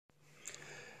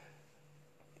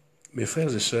Mes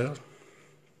frères et sœurs,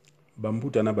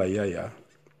 Bambuta na bayaya,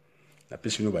 na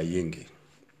pesi bino bayenge,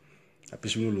 na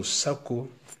pesi bino losako,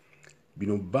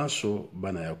 bino banso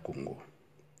bana ya Congo.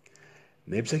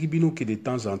 Na yebisaki bino que de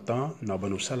temps en temps, na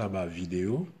bano sala ba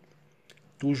vidéo,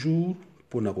 toujours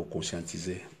pour na ko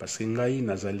conscientiser, parce que ngai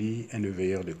nazali un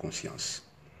éveilleur de conscience.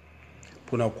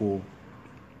 Pour na ko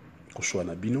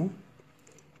soana bino,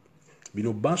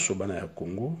 bino banso bana ya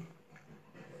Congo,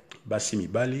 basi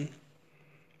mibali,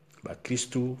 ba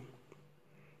Kristo,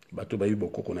 bato bayi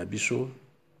bokoko na biso,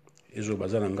 ezo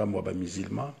bazana ngambo ba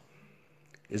musulman,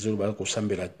 ezo baza ko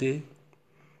sambela te,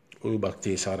 oyo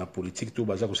bakte sa na politique to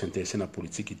baza ko s'intéresser na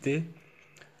politique te,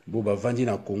 bo bavandi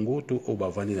na Congo to o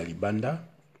bavandi na libanda,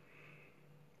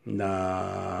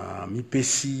 na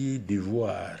mipesi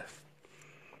devoir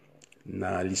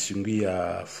na lisungi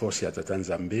ya force ya Tata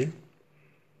Nzambe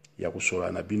ya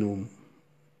kusola na bino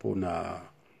pona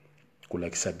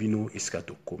kolakisa bino esika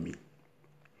tokomi.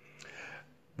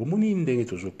 Bomoni ndenge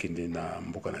tozokende na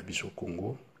mboka na biso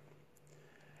Congo,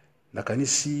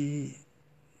 nakanisi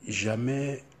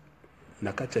jamais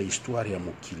na kati ya histoire ya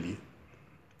mokili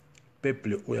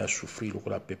peuple oyo a souffrir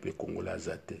lokola peuple congolais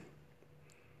azate.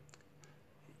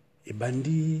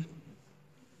 Ebandi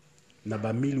na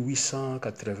ba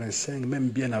 1885, même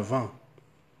bien avant,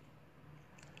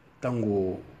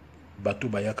 tango bato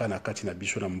bayaka na kati na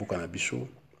biso na mboka na biso,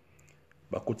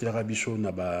 bakotelaka biso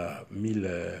na ba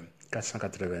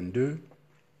 1482,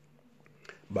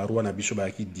 barua na biso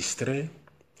bayaki distrait,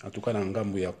 en tout cas na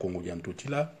ngambo ya Congo ya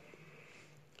Ntotila,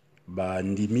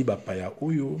 bandimi bapaya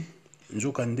oyo,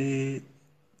 nzokande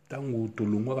tango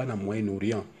tolungwaka na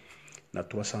Moyen-Orient, na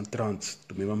 330,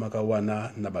 tumemamaka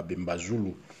wana na babemba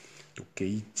Zulu,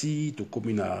 tokeiti,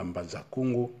 tokomi na mbanza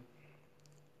Congo,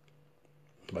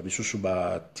 babisusu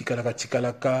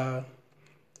tikalaka,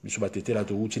 biso batetela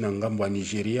touti na ngambo ya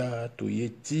Nigeria,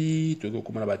 toyeti,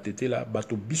 tokokoma na batetela,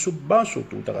 bato biso banso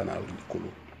toutaka na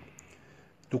likolo.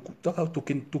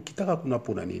 Tokitaka kuna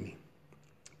pona nini?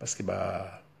 Parce que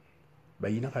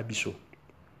bayinaka biso.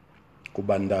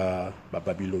 Kobanda ba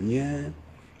Babylonien,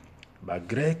 ba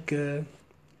Grec,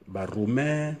 ba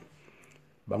Romain,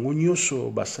 bango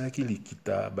nyonso basalaki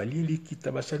likita, bali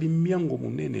likita basali miango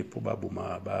monene po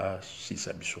baboma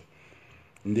basisa biso.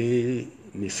 Nde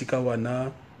nesika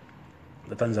wana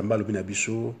Tata Nzambe alobi na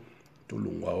biso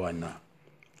tolongwa wana.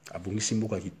 Abongisi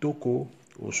mboka kitoko,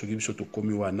 osoki biso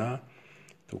tokomi wana,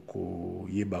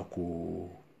 tokoyeba ko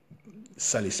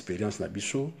sala expérience na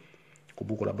biso,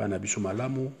 kobukola bana biso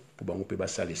malamu, po bango pe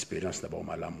basala expérience na bango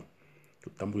malamu.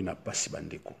 Totamboli na pasi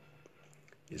bandeko.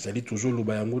 Ezali toujours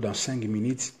loba yango dans 5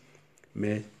 minutes,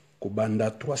 mais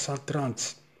kobanda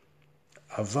 330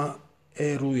 avant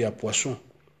ère ya poisson,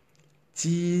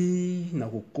 ti na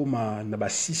kokoma na ba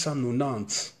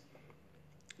 690,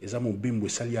 eza mobembo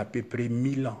esali à peu près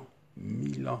 1000 ans,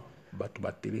 bato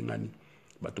batelengani,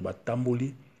 bato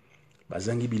batamboli,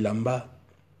 bazangi bilamba,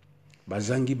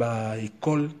 bazangi ba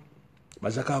école,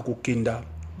 bazaka kokenda,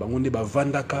 bango nde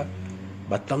bavandaka,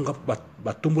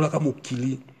 batombolaka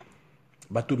mokili,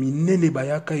 bato minene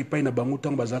bayaka epai na bango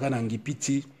tango bazaka na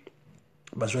ngipiti,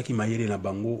 bazwaki mayele na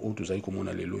bango oyo tozali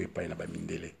komona lelo epai na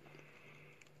bamindele.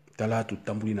 Tala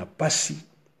tutambuli na pasi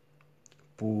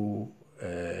po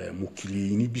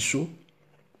mokili ini biso,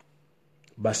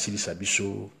 basilisa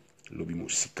biso lobi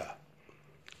mosika.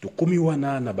 Tokomi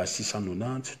wana na ba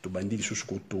 690, tobandi lisusu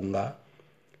kotonga,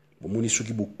 bomoni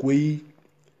soki bokwei,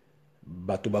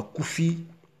 bato bakufi,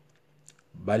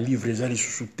 ba livre ezali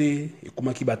lisusu te,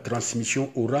 ekomaki ba transmission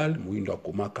orale, moyindo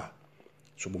akomaka.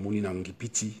 So bomoni na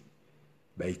ngipiti,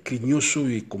 ba ekri nyonso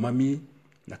ekomami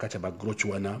na kati ya ba grotte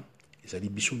wana, ezali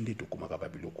biso nde tokomaka ba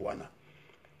biloko wana.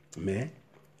 Mais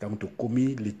tango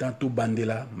tokomi le temps to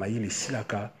bandela mayele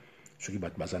silaka, soki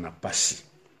bato baza na pasi.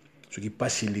 Soki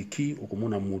pasi leki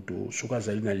okomona moto soki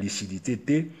azali na lucidité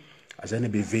te, azali na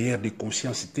veilleur de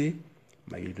conscience te,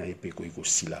 mayele na yepe ko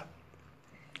sila.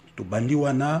 To bandi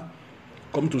wana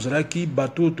comme tozalaki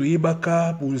bato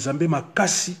toyebaka po Nzambe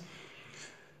makasi,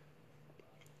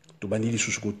 to bandi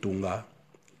lisusu kotonga,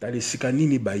 tala esika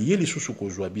nini baye lisusu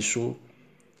kozwa biso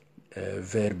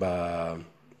vers ba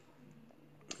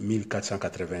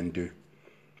 1482.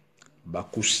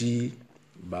 Bakusi,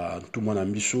 bantumwa na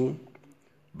biso,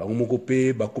 bango moko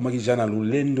pe bakomaki ja na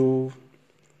lolendo,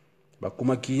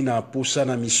 bakomaki na posa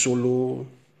na misolo,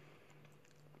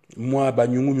 mwa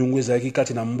banyungu ezalaki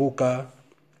kati na mboka,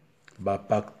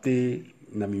 bapakte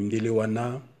na mindele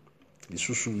wana,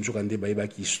 lisusu nzoka nde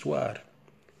bayebaki histoire,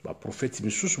 baprofeti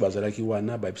misusu bazalaki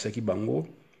wana, bayebisaki bango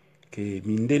ke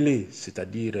mindele,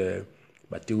 c'est-à-dire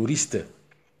bathéoriste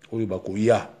oyo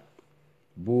bakoya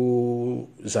bo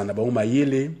zana bango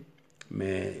mayele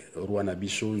mais roi na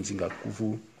biso nzinga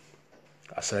kuvu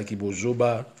asalaki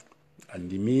bozoba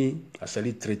andimi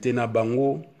asali traité na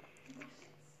bango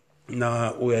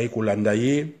na oyo ayi kolanda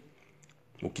ye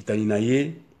mokitani na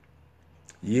ye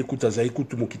kuta azali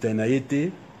kutu mokitani na ye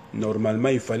te. Normalement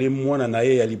il fallait mwana na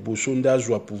ye ya liboso nde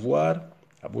azwa pouvoir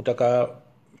abotaka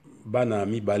bana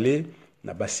mibale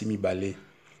na basi mibale.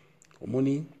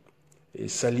 Omoni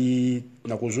esali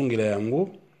na kozongela yango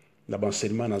na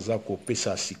banseignement naza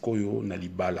kopesa sikoyo na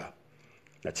libala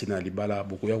na tina na libala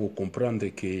bokoya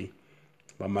comprendre que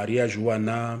ba mariage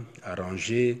wana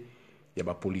arrangé ya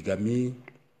ba polygamie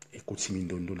ekoti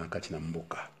mindondo na kati na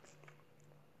mboka.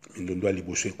 Mindondo ya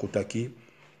liboso ekotaki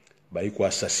bayi ko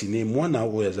assassiner mwana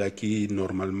oyo azaki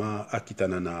normalement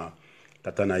akitana na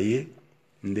tata na ye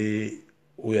nde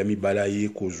oyo ya mibala ye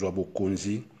kozwa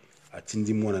bokonzi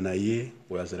atindi mwana na ye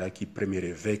oyo azalaki premier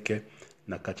évêque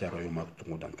na kati ya royaume ya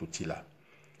Congo dans tout là.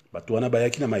 Bato wana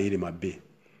bayaki na mayele mabe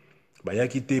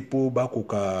bayaki te po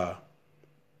bakoka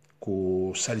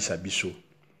kosalisa biso.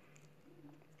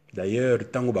 D'ailleurs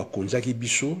tango bakonzaki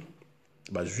biso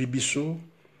bazwi biso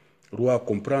roi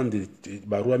comprendre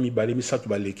baroi mibale misato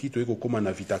baleki toye kokoma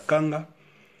na vitakanga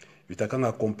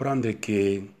comprendre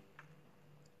que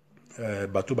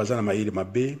bato baza na mayele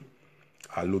mabe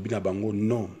alobi na bango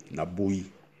non na boyi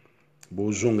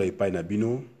bozonga epai na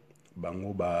bino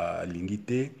bango balingi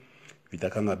te.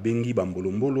 Vitakanga bengi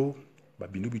bambolombolo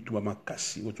babinu bituma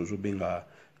makasi oyo tozobenga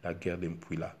la guerre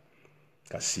d'Empwila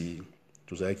kasi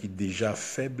tozalaki déjà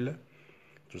faible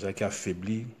tozalaki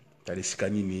affaibli talesika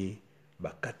nini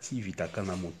bakati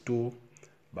Vitakanga moto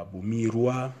babomi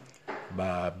roi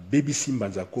babebisi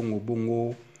mbanza Kongo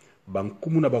bongo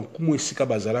bankumu na bankumu esika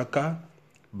bazalaka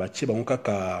batie bango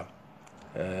kaka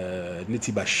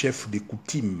neti ba chef de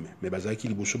coutume mais bazalaki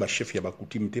liboso ba chef ya ba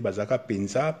coutume te bazalaka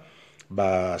penza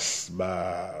ba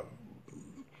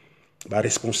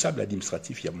responsable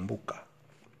administratif ya mboka.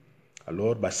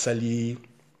 Alors basali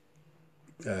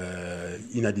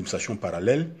une administration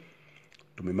parallèle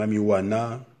tumemami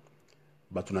wana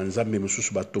bato na nzambe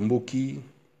mosusu batomboki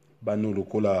bano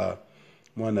lokola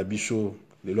mwana biso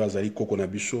lelo azali koko na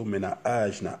biso mais na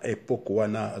âge na époque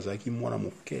wana azalaki mwana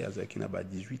moke azalaki na ba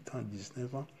 18 ans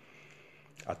 19 ans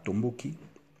atomboki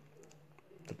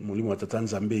molimo wa tata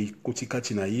nzambe koti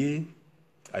kati na ye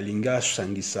alinga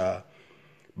asangisa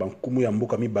bankumu ya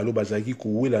mboka mibalo bazalaki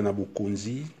kowela na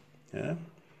bokonzi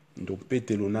ndo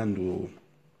petelo na ndo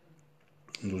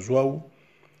zwau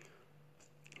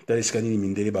talesika nini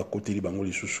mindele bakoteli bango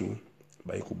lisusu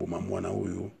bayi koboma mwana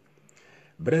oyo.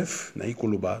 Bref nayi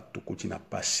koloba tokoti na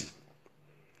pasi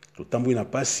totambwi na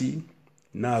pasi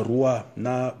na roi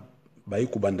na bayi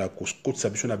kobanda kotisa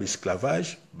biso na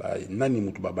esclavage nani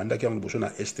mutu babandaki yango liboso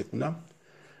na este kuna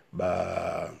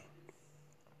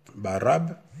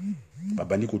arabe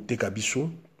babandi koteka biso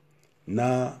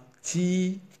na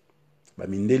ti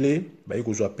bamindele bayi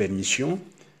kozwa permission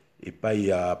epai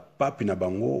ya pape na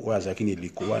bango oyo azalaki na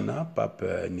eliko wana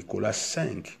pape Nicolas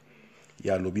V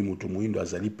ya lobi moto moyindo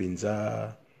azali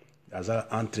penza aza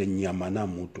entre nyama na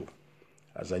moto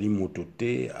azali moto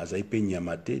te azali pe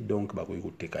nyama te donc bakoki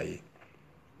koteka ye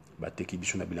bateki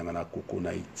biso na bilanga na koko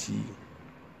na iti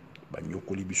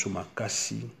banyokoli biso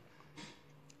makasi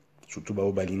surtout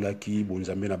bao balingaki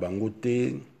bonzambe na bango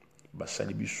te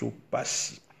basali biso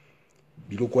pasi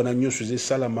biloko wana nyonso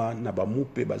esalama na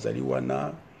bamupe bazali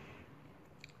wana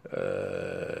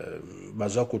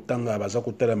baza kotanga baza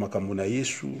kotala makambo na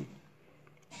Yesu.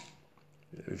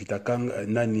 Vitakanga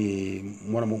nani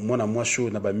mwana mwasho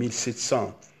na ba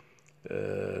 1700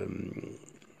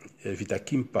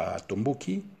 Vitakimpa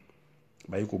tomboki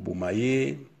bayi koboma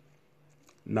ye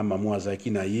na mama azaki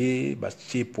na ye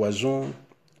batie poison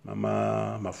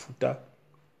mama mafuta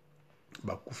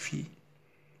bakufi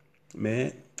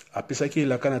mais apesaki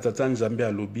elaka na tata nzambe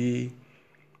alobi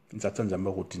tata nzambe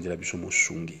akotindela biso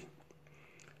mosungi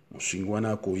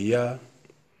wana koya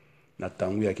na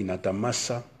tangu ya kinata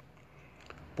masa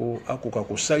po akoka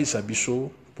kosalisa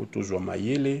biso po tozwa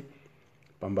mayele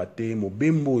pamba te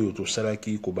mobembo oyo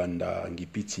tosalaki kobanda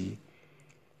ngipiti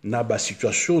na ba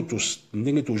situation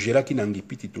ndenge togeraki na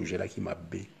ngipiti togeraki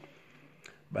mabe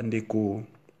bandeko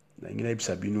na ngina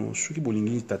yebisa bino soki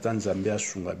bolingi tata nzambe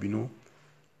asunga bino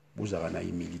bozala na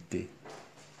humilité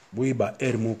boyeba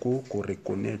er moko ko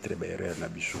reconnaître ba erreur na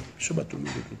biso bato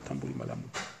mili tamboli malamu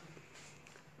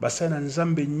basa na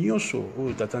nzambe nyonso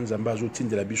oyo tata nzambe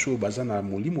azotindela biso baza na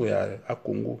molimo ya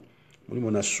Congo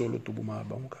molimo na solo toboma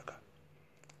bango kaka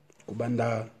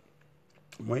kobanda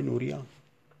Moyen-Orient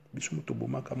biso moto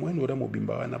bomaka Moyen-Orient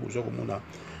mobimba wana bozwa komona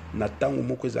na tango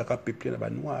moko ezaka peuple na ba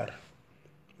noir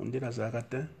onde na zaka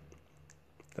te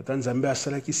tata nzambe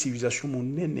asalaki civilisation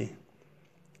monene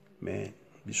mais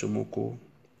biso moko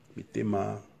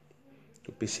mitema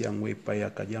topesi yango epai ya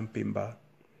Kadia Mpemba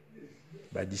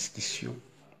ba discussion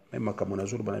même makambo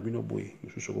nazolo bana bino boye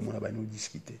mosusu komona bano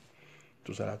discuter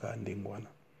tozalaka ndenge wana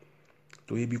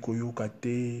toyebi koyoka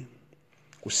te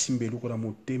kosimba eloko na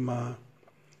motema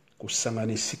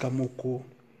kosangana esika moko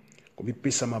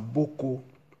komipesa maboko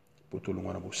po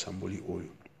tolongwa na bosamboli oyo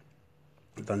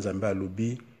Nzambe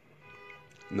alobi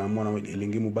na mwana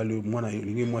elenge mobali mwana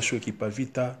elenge mwasi ekipa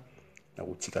vita na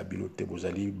kotika bino te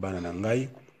bozali bana na ngai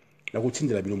na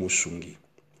kotindela bino mosungi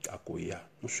akoya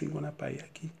mosungi wana pa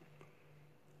yaki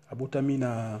abotami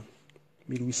na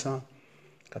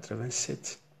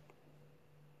 1887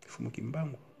 fumuki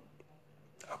mbango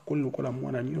akola lokola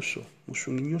mwana nyonso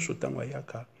mosungi nyonso tango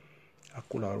ayaka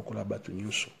akola lokola bato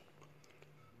nyonso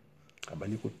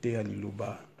abani koteya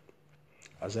liloba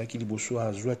azaki liboso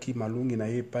azwaki malungi na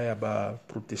ye pa ya ba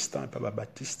protestant pa ba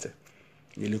baptiste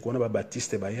yeleko wana ba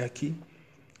baptiste bayaki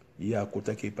ye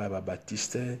akotaki pa ba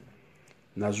baptiste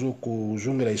nazo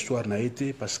kozongela histoire na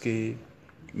ete parce que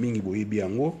mingi boyebi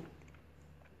yango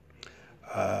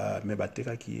me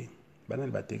batekaki ye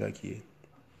banani batekaki ye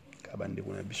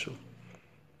kabandeko na biso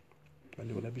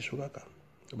bandeko na biso kaka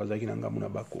bazalaki na ngambo na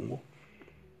bakongo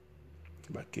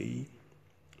bakei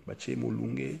batie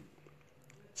molunge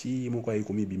ti moko ayi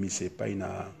komibimisa epai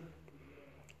na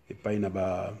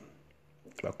ba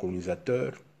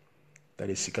colonisateur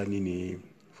tala esika nini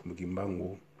fumuki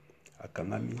mbango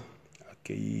akangami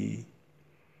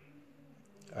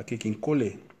akei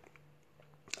kinkole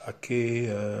ake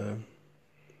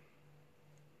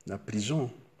na prison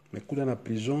mais kuna na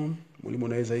prison molimo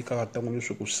na ezali kaka ntango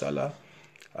nyonso kosala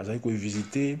azali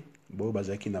kovisite boyo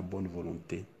bazalaki na bonne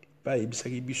volonté pa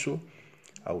yebisaki biso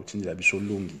aotindela biso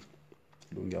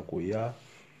longi akoya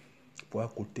po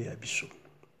akoteya biso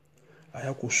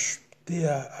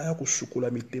aya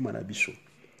kosukola mitema na biso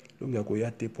longi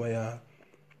akoya te po aya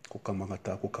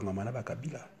kokangama na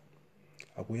bakabila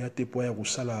akoya te po aya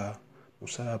kosala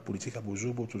mosala politique ya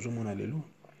bozobo tozomona lelo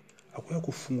akoya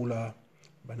kofungula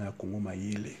bana ya Kongo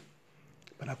mayele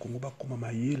bana Kongo bakoma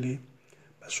mayele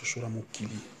basosola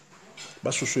mokili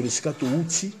basosola esika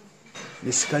touti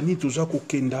nesika nini toza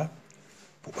kokenda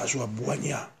po bazwa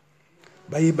bwanya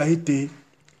bayeba ete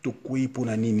tokwei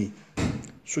mpona nini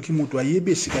soki moto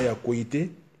ayebi esika ya kwei te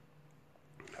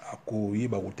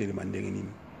akoyeba kotelema ndenge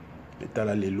nini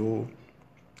etala lelo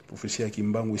profesi ya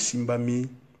kimbangu esimbami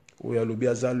oyo alobi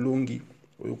aza longi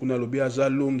oyo kuna alobi aza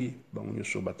longi bango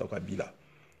nyonso bato kabila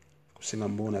kosenga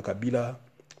mbongo na kabila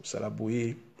kosala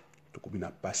boye tokomi na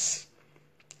pasi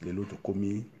lelo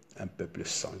tokomi un peuple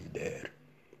sans leader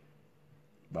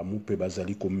bamupe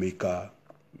bazali komeka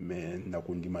me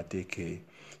nakondima te ke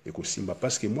ekosimba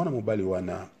parce que mwana mobali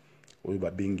wana oyo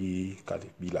babengi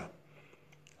kabila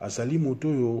azali moto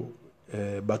oyo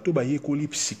bato bayekoli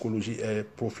psychologie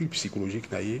profil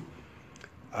psychologique na ye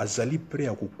azali prêt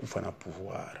à kokufa na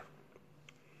pouvoir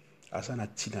aza na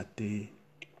ntina te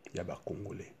ya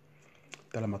bakongolais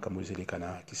tala makambo ezeleka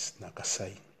na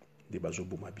Kasai nde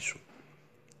bazoboma biso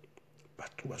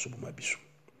bato bazoboma biso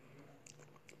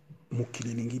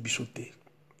mokili elingi biso te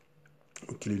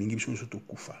mokili elingi biso nyonso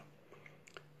tokufa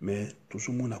mais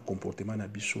tozomona comportement na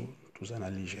biso toza na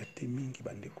légèreté mingi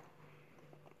bandeko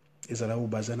ezala oyo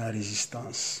baza na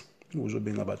résistance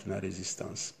ozobenga bato na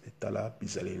résistance etala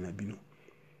bizaleli na bino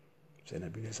bizaleli na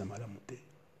bino eza malamu te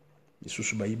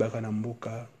misusu bayibaka na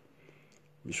mboka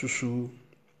misusu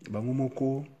bango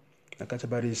moko na kati ya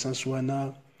barésistance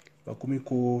wana bakomi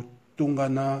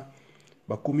kotongana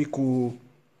bakomi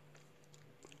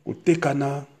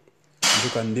kotekana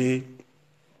nzoka nde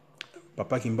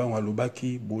papa Kimbangu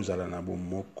alobaki bozala na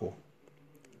bomoko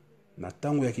na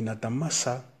ntango ya kinata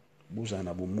masa bozala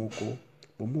na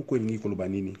bomoko elingi koloba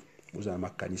nini bozala na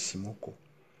makanisi moko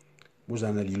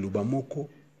bozala na liloba moko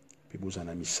mpe bozala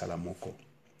na misala moko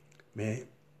mais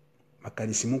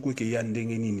makanisi moko eke ya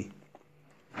ndenge nini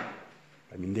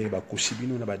bamindele bakosi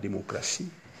bino na badémocratie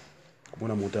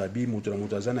komona moto abi moto na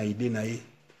moto aza na ide na ye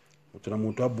moto na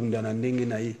moto abunda na ndenge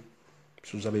na ye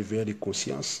biso oza baéveilleur de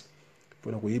conscience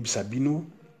mpona koyebisa bino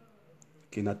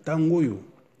ke na ntango oyo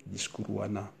discours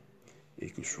wana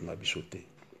ekosunga biso te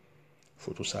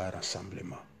fo tosala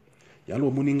rassemblement yango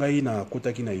omoni ngai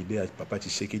nakotaki na ide ya papa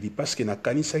Tshisekedi parce que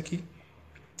nakanisaki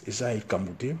eza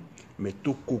ekambo te mais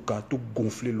tokoka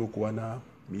togonfle eloko wana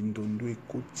mindondo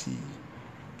ekoti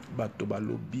bato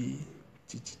balobi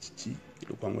titititi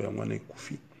eloko yango wana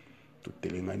ekufi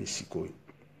totelengani sikoyo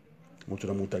moto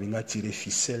na moto alingi atire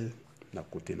ficelle na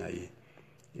kote na ye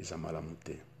eza malamu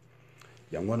te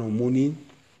yango wana omoni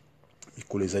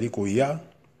mikolo ezali koya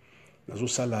nazo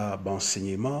sala ba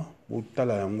enseignement bo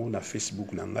tala yango na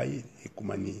Facebook na ngai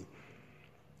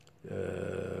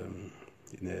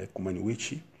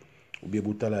Ekumanyi-Wetshi, ou bien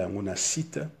bo tala yango na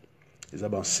site eza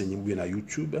ba enseignement bien na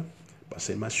YouTube,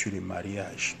 enseignement sur le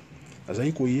mariage.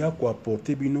 Azali koya ko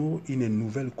apporter bino une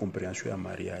nouvelle compréhension ya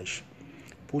mariage.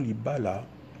 Pour libala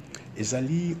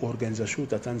ezali organisation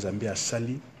tata Nzambe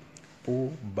asali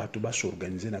po bato ba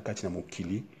s'organiser na kati na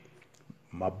mokili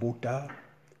mabota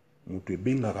mutu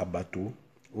ebengaka bato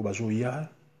o bazoya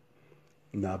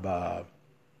na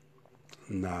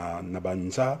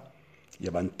banza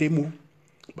ya bantemo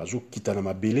bazokita na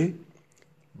mabele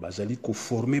bazali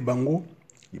koforme bango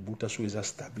libuta so eza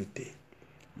stabilité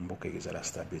mboka ezala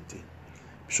stabilité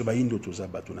biso bayindo toza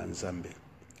bato na Nzambe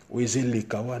o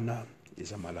ezeleka wana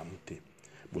eza malamu te.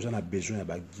 Boza na besoin ya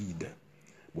baguide,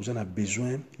 boza na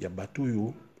besoin ya bato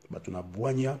yo bato na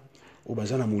bwanya o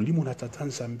baza na molimo na tata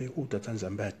Nzambe o tata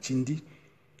Nzambe atindi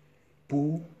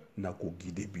po na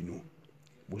koguide bino.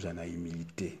 Boza na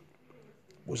humilité,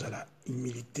 boza la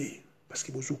humilité parce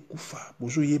que bozo kufa,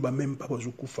 bozo yeba même pas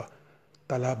bozo kufa.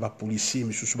 Tala ba policier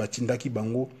misusu batindaki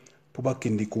bango po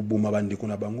bakende koboma bandeko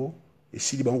na bango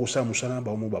esili bango kosala mosala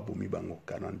ba mo babomi bango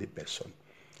 42 personnes.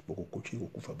 Boko continue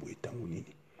kokufa bo etango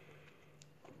nini.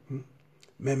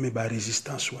 Même ba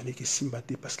résistance wane ke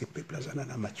simbate parce que peuple azana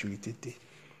na maturité te.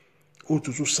 O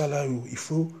toujours sala yo il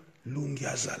faut longi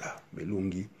azala mais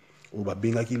longi o ba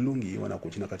benga ki longi wana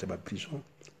continue kati ba prison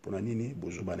pona nini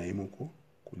bozo bana yemoko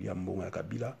kolia mbongo ya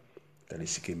kabila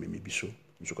tanesike memi biso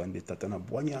nzokande tata na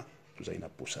bwanya tozali na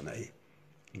posa na ye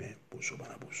mais bozo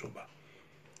ba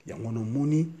yango no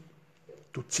moni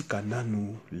totika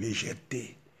nanu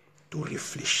légèreté to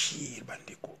réfléchir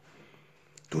bandeko.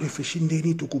 To réfléchir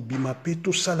ndeni to kubima pe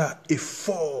to sala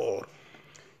effort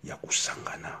ya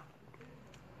kusangana.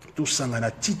 To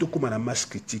sangana ti to kuma na masse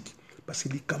critique parce que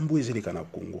likambo ezeleka na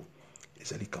Congo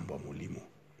ezali kambo molimo.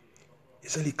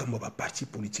 Ezali kambo ba parti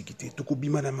politique te. To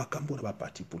kubima na makambo na ba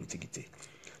parti politique te.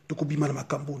 To kubima na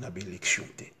makambo na ba élection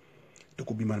te. To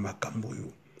kubima na makambo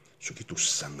yo soki to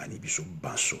sangani biso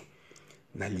banso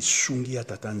na lisungi ya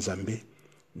tata Nzambe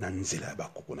na nzela ya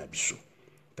bakoko na biso.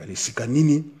 Tale sika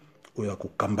nini oyo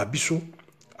akokamba biso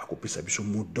akopesa biso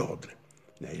mot d'ordre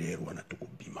na elero wana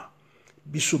tokobima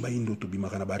biso bayindo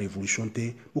tobimaka na ba révolution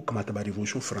te bokamata ba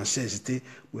révolution française te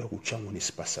oyo akochango na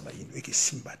espace ya bayindo eke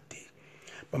simba te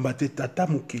pamba te tata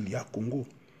mokili ya Congo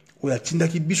oyo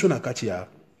atindaki biso na kati ya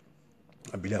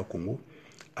abila ya Congo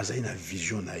azali na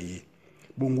vision na ye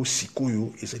bongo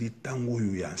sikoyo ezali tango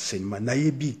oyo ya enseignement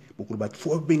nayebi bokolo bato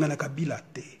fo bengana kabila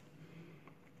te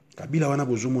kabila wana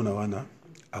bozomona wana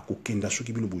akokenda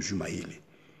soki bino bozuma yele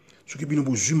soki bino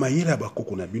bozuma yele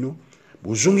abakoko na bino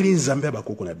bozongeli Nzambe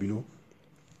abakoko na bino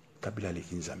kabila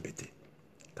leki Nzambe te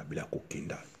kabila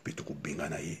akokenda pe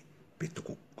tokobengana ye pe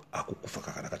akokufa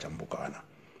kaka na kati ya mboka wana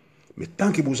mais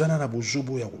tant que bozana na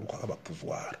bozobo ya kolukaka ba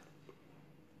pouvoir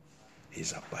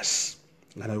eza pasi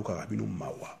nga nayokaka bino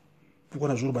mawa pourquoi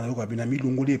nazoloba nayokaka bino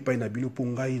milongoli epai na bino mpo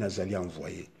ngai nazali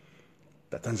envoyé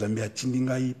tata Nzambe atindi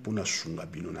ngai mpo nasunga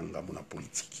bino na ngambo na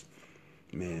politiki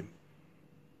mais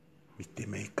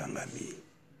mitema ekangami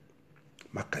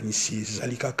makanisi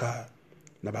ezali kaka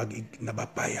na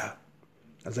bapaya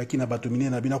azalaki na bato minene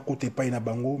na bino kote epai na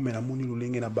bango me namoni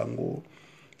lolenge na bango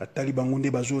natali bango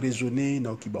nde bazoraisonne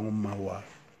naoki bango mawa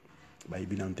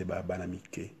bayebi nano te bana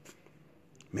mike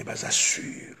me baza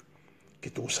sur ke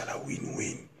tokosala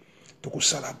win-win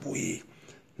tokosala boye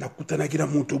nakutanaki na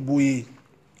moto boye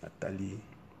natali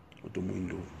moto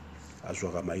mwindo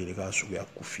azwaka mayele kaka soki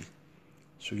akufi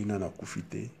soki nana akufi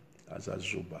te aza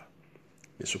zoba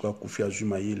me soki akufi azwi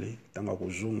mayele ntango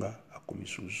akozonga akomi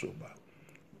su zoba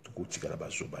tokotikala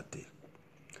bazoba te.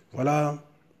 Voilà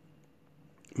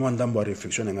mwa ndambo ya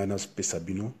réflexion na ngai napesa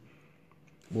bino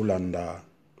bolanda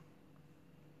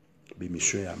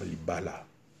bemission ya libala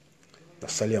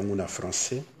nasali yango na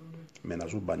français me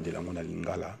nazobandela yango na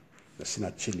lingala nasi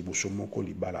natie liboso moko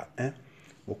libala 1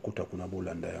 bokota kuna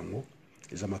bolanda yango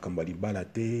eza makambo ya libala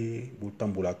te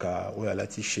botambolaka oyo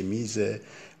alati chemise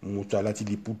moto alati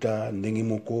liputa ndenge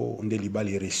moko nde libala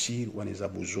eresir wana eza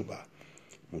bozoba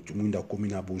moto mwinda akomi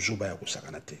na bozoba ya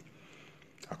kosakana te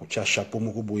akotia chapeau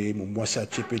moko boye mwasi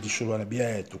atie pe lisolo wana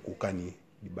bia tokokani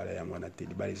libala yango wana te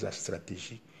libala eza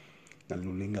stratégie na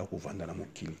lolenge ya kovanda na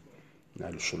mokili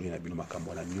na lisolo na bino makambo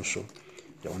wana nyonso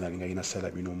yango nalingaki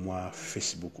nasala bino mwa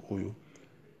Facebook oyo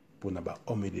mpona ba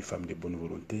hommes et des femmes de bonne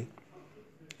volonté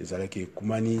ezalaki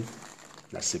ekumani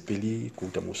na sepeli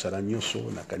kouta mosala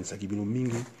nyonso nakanisaki bino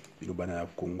mingi bino bana ya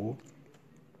Congo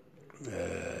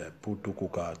po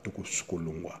tokoka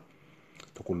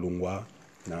tokolongwa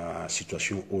na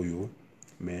situation oyo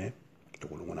mais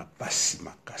tokolongwa na pasi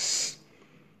makasi.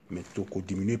 Mais toko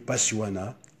diminuer pasi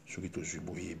wana soki tozwi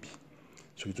boyebi.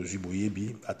 Soki tozwi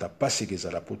boyebi ata pasi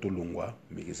kezala poto longwa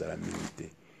mais kezala mingi te.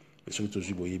 Mais soki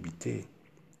tozwi boyebi te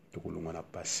tokolongwa na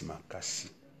pasi makasi.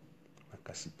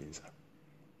 Makasi penza.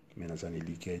 Mais nazana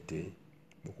elika ete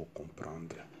boko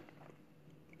comprendre.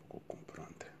 Boko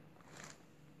comprendre.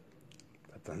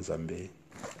 Tata Nzambe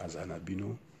azana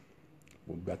bino.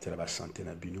 Bobatela ba santé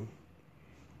na bino.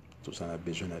 Tous en a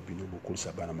besoin na bino. Boko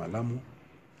sabana malamu.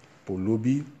 Pour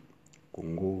lobby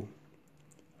Congo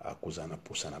a kozana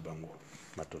posa na bango.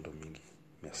 Matondo mingi.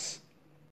 Merci.